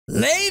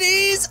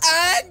Ladies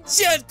and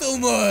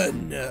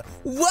gentlemen,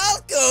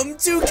 welcome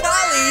to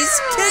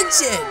Callie's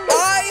Kitchen.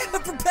 I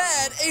have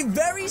prepared a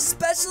very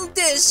special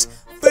dish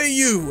for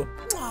you.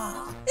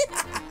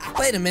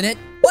 Wait a minute.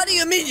 What do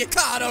you mean you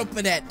can't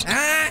open it?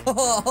 Huh?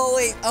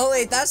 Oh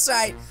wait, that's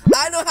right.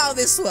 I know how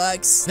this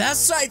works.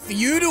 That's right, for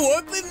you to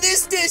open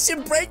this dish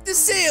and break the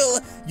seal,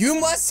 you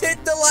must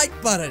hit the like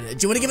button. Do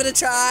you want to give it a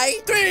try?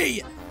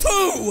 3, 2,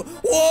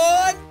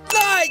 1,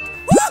 like!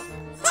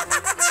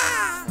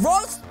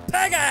 Roast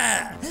Piggy!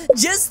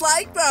 Just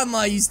like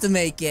Grandma used to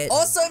make it.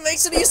 Also, make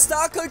sure you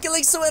start code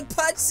Calixo and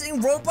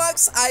practicing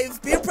Roblox. I've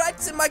been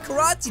practicing my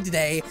karate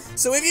today,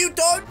 so if you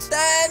don't,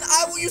 then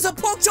I will use a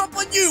pork chop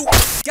on you.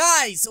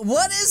 Guys,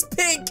 what is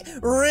pink,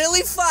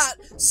 really fat,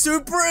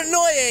 super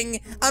annoying,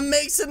 and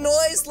makes a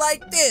noise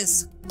like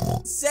this?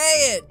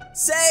 Say it.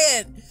 Say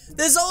it.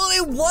 There's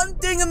only one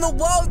thing in the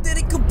world that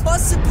it could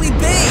possibly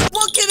be.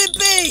 What can it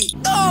be?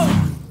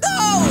 No!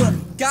 No!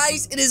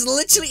 Guys, it is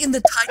literally in the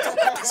title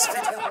of this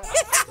video.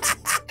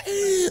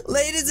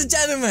 Ladies and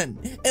gentlemen,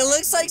 it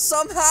looks like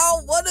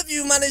somehow one of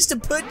you managed to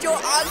put your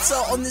answer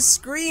on the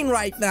screen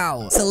right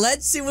now. So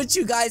let's see what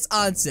you guys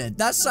answered.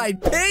 That's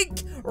right,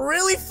 pink,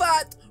 really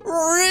fat,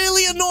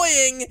 really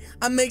annoying,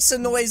 and makes a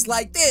noise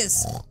like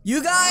this.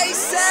 You guys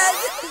said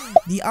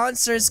the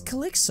answer is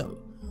Calixo.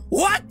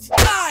 What?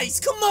 Guys,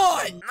 come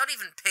on! Not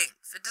even pink.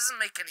 It doesn't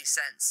make any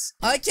sense.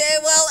 Okay,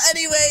 well,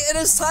 anyway, it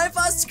is time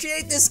for us to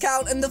create this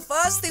account, and the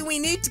first thing we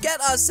need to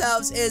get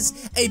ourselves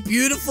is a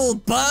beautiful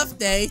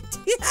birthday.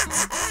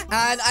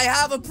 And I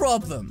have a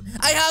problem.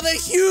 I have a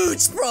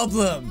huge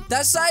problem.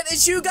 That's right,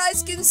 as you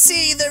guys can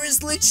see, there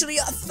is literally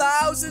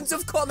thousands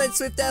of comments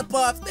with their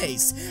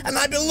birthdays. And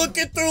I've been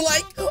looking through,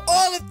 like,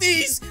 all of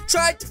these,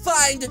 trying to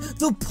find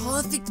the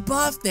perfect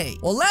birthday.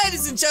 Well,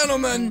 ladies and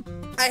gentlemen,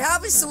 I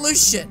have a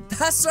solution.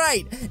 That's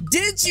right.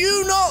 Did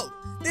you know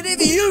that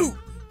if you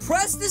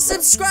press the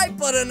subscribe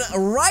button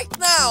right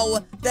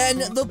now, then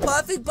the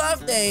perfect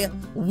birthday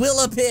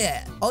will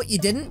appear? Oh, you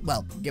didn't?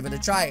 Well, give it a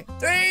try.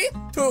 3,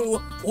 2,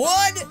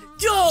 1,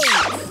 go!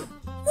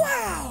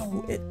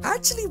 Wow, it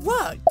actually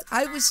worked.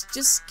 I was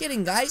just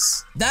kidding,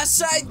 guys.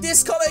 That's right,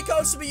 this comment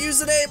comes from a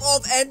username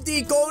of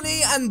MD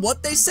Goni, and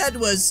what they said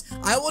was,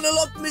 I want to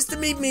lock Mr.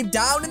 Meep Meep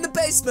down in the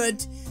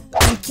basement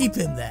and keep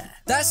him there.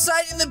 That's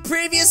right, in the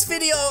previous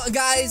video,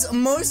 guys,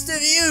 most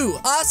of you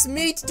asked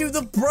me to do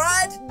the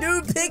brand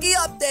new Piggy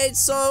update,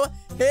 so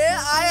here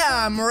I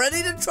am,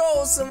 ready to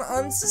troll some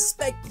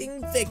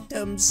unsuspecting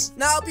victims.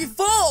 Now,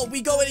 before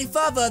we go any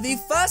further, the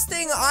first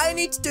thing I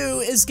need to do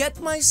is get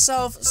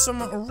myself some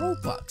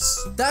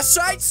Robux. That's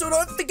right, so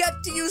don't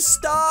forget to use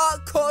star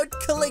code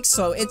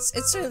Calixo.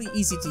 It's really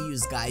easy to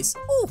use, guys.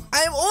 Oh,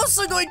 I am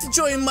also going to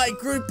join my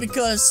group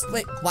because,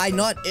 wait, why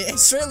not?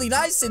 It's really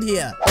nice in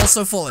here.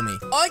 Also, follow me.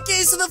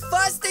 Okay, so the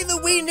first thing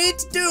that we need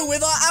to do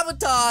with our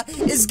avatar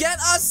is get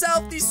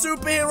ourselves these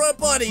superhero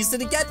bodies. So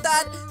to get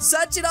that,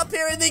 search it up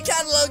here in the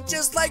catalog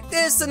just like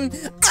this, and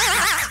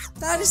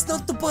that is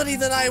not the body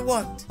that I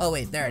want. Oh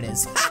wait, there it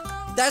is.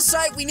 That's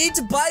right, we need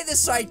to buy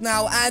this right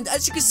now, and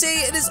as you can see,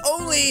 it is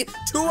only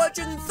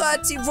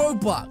 230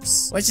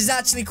 Robux, which is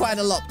actually quite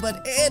a lot,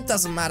 but it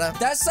doesn't matter.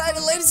 That's right,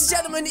 and ladies and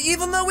gentlemen,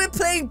 even though we're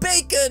playing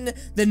bacon,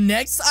 the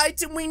next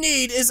item we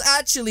need is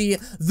actually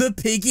the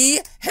Piggy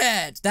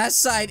head.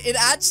 That's right, it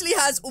actually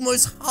has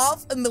almost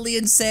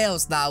 500,000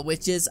 sales now,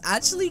 which is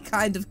actually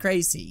kind of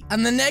crazy.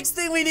 And the next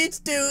thing we need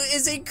to do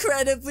is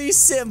incredibly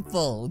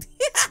simple.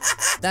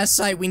 That's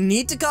right, we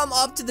need to come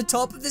up to the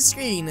top of the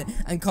screen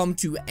and come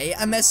to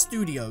AMS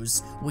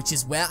Studios, which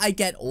is where I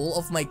get all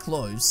of my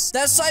clothes.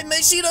 That's right,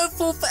 make sure you don't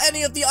fall for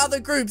any of the other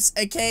groups,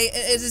 okay?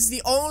 It is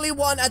the only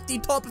one at the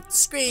top of the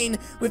screen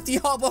with the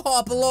Hopper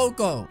Hopper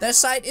logo.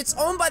 That's right, it's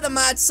owned by the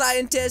mad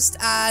scientist,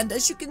 and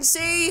as you can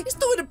see, he's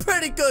doing a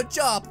pretty good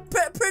job.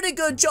 Pretty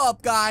good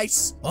job,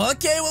 guys.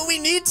 Okay, well, we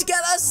need to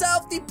get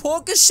ourselves the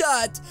Porker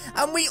shirt,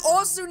 and we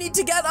also need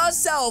to get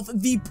ourselves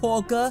the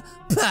Porker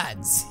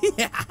pants.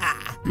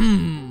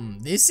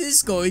 This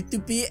is going to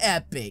be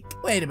epic.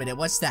 Wait a minute,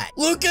 what's that?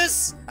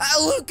 Lucas?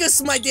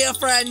 Lucas, my dear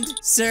friend.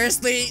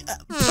 Seriously?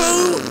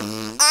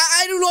 Poo?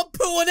 I do not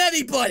poo on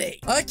anybody.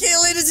 Okay,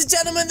 ladies and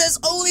gentlemen, there's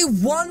only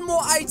one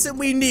more item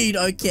we need,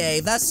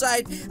 okay? That's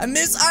right. And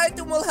this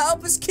item will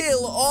help us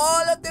kill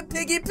all of the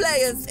Piggy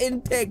players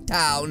in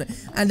Pigtown.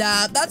 And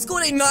that's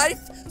called a knife.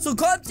 So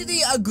come to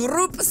the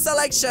group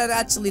selection,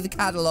 actually the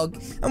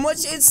catalog. And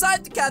once you're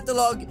inside the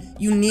catalog,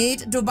 you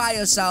need to buy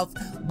yourself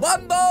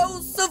Bumbo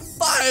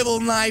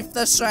Survival Knife.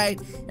 That's right.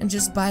 And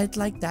just buy it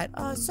like that.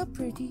 Oh, so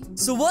pretty.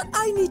 So what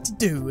I need to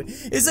do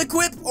is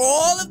equip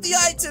all of the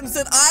items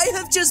that I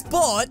have just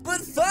bought.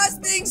 But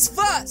first things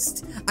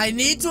first, I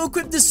need to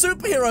equip the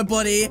superhero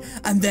body.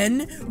 And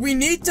then we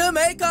need to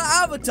make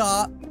our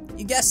avatar.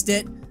 You guessed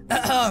it.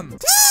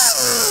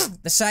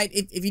 That's right,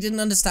 if you didn't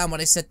understand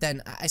what I said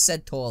then, I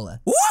said taller.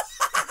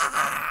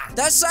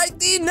 That's right,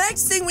 the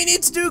next thing we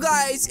need to do,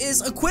 guys,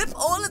 is equip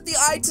all of the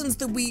items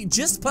that we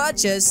just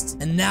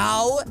purchased. And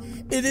now,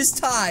 it is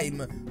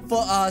time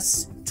for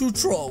us to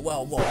troll.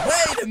 Well,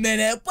 wait a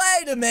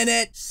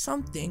minute.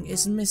 Something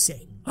is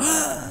missing.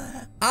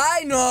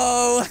 I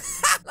know.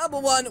 Number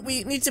one,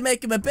 we need to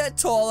make him a bit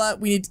taller.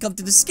 We need to come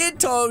to the skin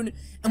tone.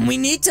 And we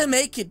need to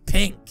make it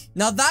pink.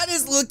 Now that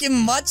is looking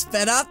much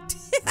better.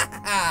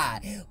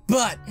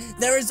 But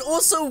there is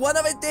also one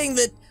other thing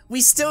that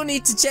we still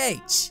need to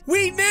change.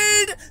 We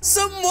need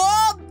some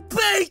more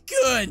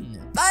bacon.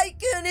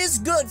 Bacon is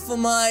good for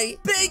my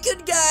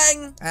bacon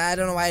gang. I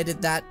don't know why I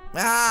did that.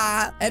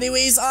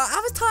 Anyways, our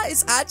avatar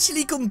is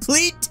actually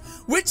complete,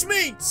 which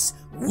means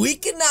we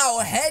can now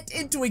head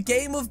into a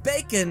game of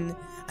bacon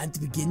and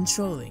begin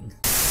trolling.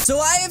 So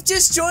I have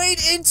just joined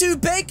into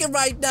bacon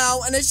right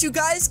now, and as you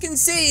guys can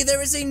see, there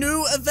is a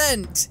new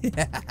event.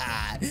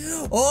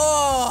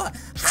 Oh,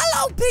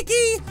 hello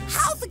Piggy,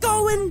 how's it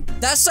going?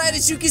 That's right,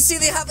 as you can see,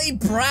 they have a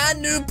brand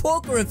new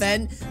PORKER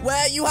event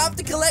where you have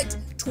to collect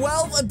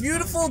 12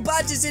 beautiful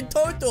badges in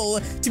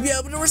total to be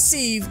able to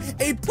receive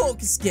a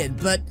PORKER skin,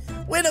 but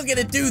we're not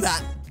gonna do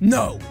that.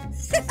 No.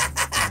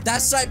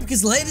 That's right,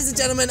 because ladies and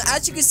gentlemen,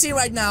 as you can see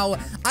right now,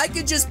 I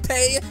could just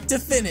pay to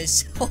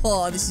finish.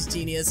 Oh, this is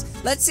genius.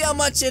 Let's see how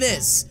much it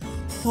is.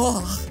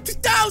 Oh,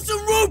 2,000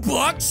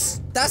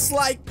 Robux? That's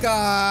like,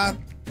 a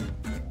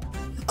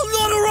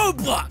lot of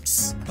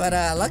Robux. But,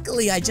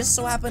 luckily, I just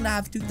so happen to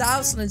have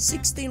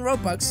 2,016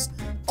 Robux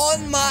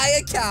on my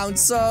account,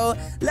 so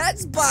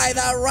let's buy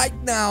that right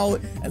now.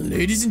 And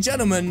ladies and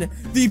gentlemen,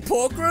 the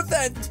PORKER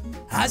event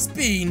has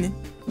been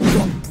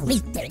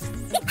completed.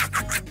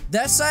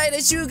 That's right,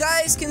 as you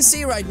guys can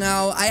see right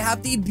now, I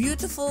have the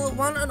beautiful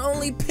one and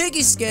only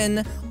Piggy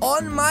skin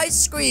on my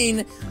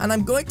screen, and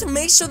I'm going to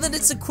make sure that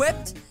it's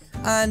equipped.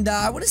 And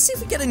I want to see if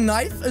we get a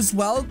knife as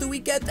well. Do we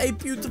get a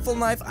beautiful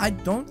knife? I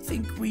don't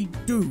think we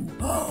do.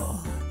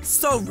 Oh,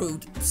 so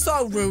rude,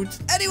 so rude.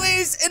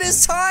 Anyways, it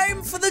is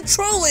time for the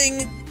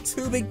trolling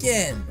to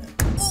begin.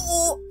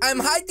 Uh-oh, I'm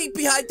hiding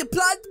behind the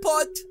plant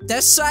pot.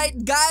 That's right,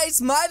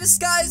 guys, my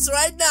disguise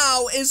right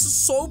now is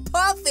so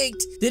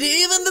perfect that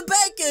even the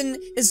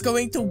bacon is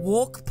going to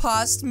walk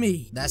past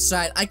me. That's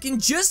right, I can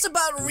just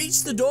about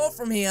reach the door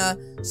from here.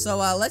 So,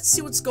 let's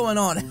see what's going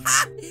on.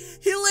 Ha!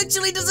 He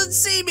literally doesn't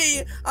see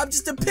me. I'm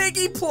just a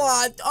piggy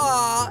plant.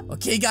 Aw.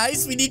 Okay,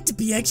 guys, we need to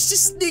be extra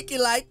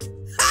sneaky-like.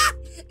 Ha!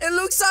 It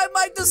looks like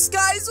my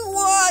disguise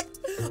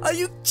worked! Are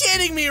you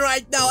kidding me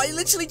right now? I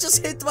literally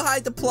just hid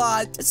behind the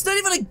plant. It's not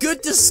even a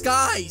good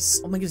disguise.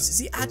 Oh my goodness, is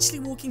he actually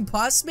walking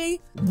past me?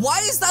 Why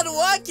is that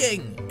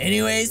working?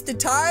 Anyways, the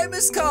time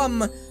has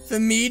come for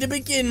me to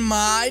begin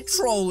my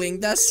trolling.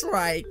 That's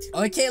right.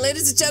 Okay,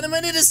 ladies and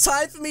gentlemen, it is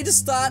time for me to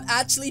start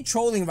actually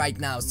trolling right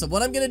now. So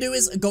what I'm gonna do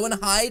is go and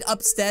hide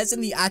upstairs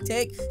in the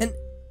attic and...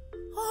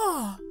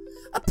 Oh...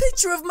 A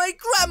picture of my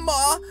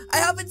grandma. I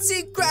haven't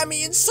seen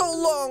Grammy in so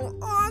long.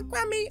 Oh,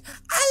 Grammy.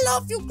 I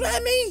love you,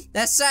 Grammy.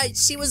 That's right.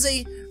 She was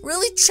a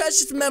really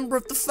treasured member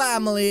of the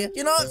family.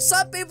 You know,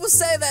 some people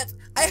say that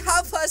I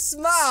have her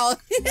smile.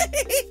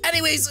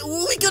 Anyways,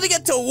 we gotta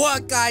get to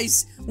work,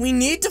 guys. We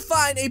need to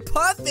find a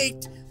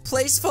perfect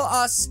place for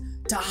us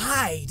to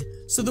hide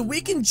so that we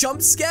can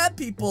jump scare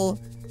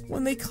people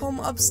when they come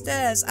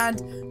upstairs.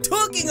 And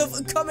talking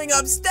of coming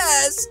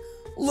upstairs,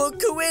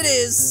 look who it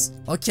is.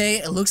 Okay,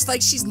 it looks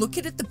like she's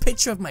looking at the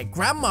picture of my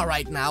grandma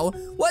right now.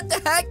 What the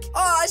heck?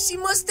 Aw, she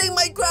must think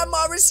my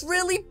grandma is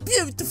really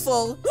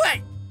beautiful.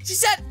 Wait, she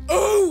said,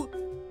 ooh.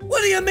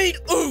 What do you mean,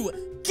 ooh?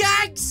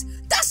 Gags?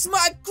 That's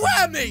my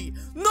Grammy.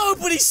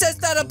 Nobody says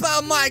that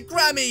about my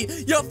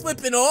Grammy. You're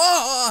flipping.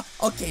 Oh.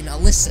 Okay, now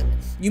listen.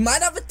 You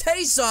might have a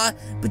taser,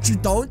 but you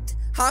don't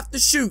have to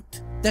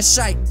shoot. That's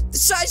right.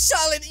 That's right,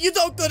 Charlotte. You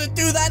don't gotta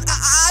do that.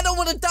 I don't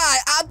want to die.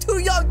 I'm too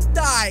young to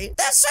die.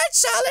 That's right,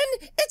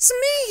 Charlotte. It's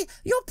me,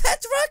 your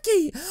pet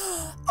Rocky.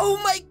 Oh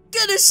my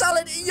goodness,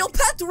 Charlotte. Your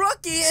pet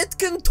Rocky, it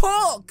can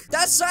talk.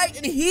 That's right,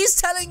 and he's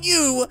telling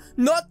you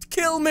not to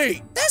kill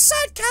me. That's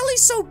right,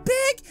 Callie's so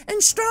big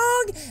and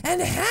strong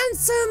and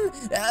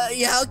handsome.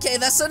 Yeah, okay,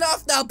 that's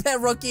enough now, pet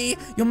Rocky.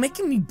 You're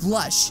making me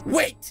blush.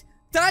 Wait.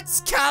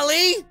 That's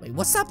Callie! Wait,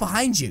 what's that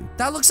behind you?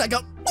 That looks like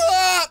a...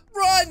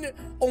 run!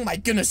 Oh my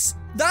goodness.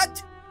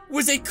 That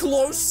was a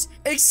close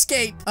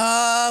escape.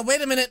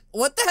 Wait a minute.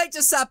 What the heck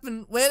just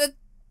happened? Where did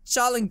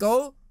Charlene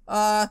go?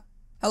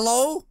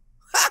 Hello?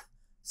 Ha!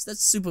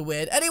 That's super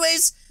weird.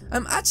 Anyways,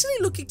 I'm actually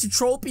looking to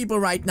troll people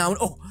right now.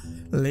 Oh,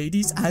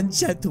 ladies and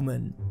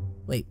gentlemen.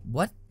 Wait,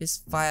 what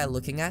is Fire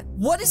looking at?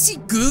 What is he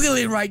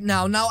Googling right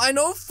now? Now, I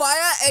know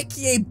Fire,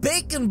 aka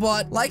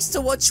BaconBot, likes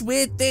to watch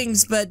weird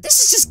things, but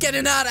this is just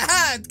getting out of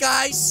hand,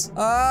 guys.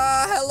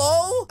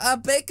 Hello?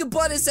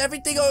 BaconBot, is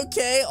everything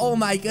okay? Oh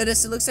my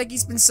goodness, it looks like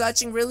he's been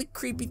searching really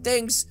creepy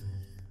things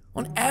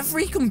on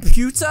every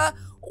computer.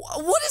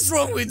 What is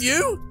wrong with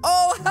you?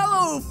 Oh,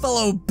 hello,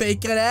 fellow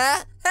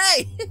Baconaire.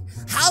 Hey,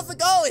 how's it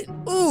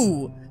going?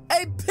 Ooh,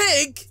 a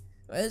pig.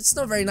 It's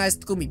not very nice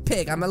to call me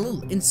pig. I'm a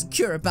little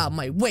insecure about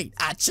my weight,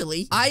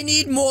 actually. I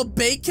need more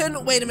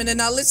bacon. Wait a minute.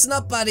 Now, listen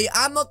up, buddy.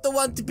 I'm not the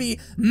one to be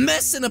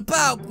messing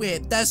about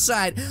with. That's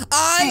right.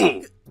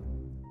 Ow!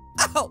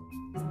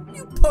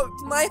 You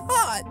poked my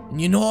heart.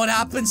 And you know what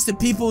happens to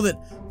people that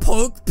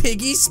poke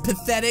Piggy's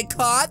pathetic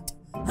heart?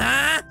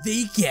 Huh?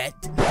 They get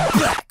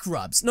back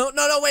rubs. No,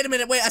 wait a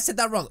minute. Wait, I said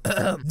that wrong.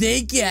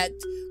 They get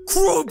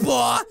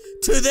crowbar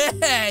to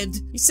the head.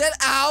 He said,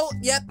 ow.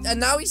 Yep, and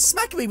now he's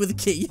smacking me with a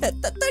key. Yeah,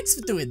 thanks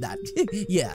for doing that. Yeah.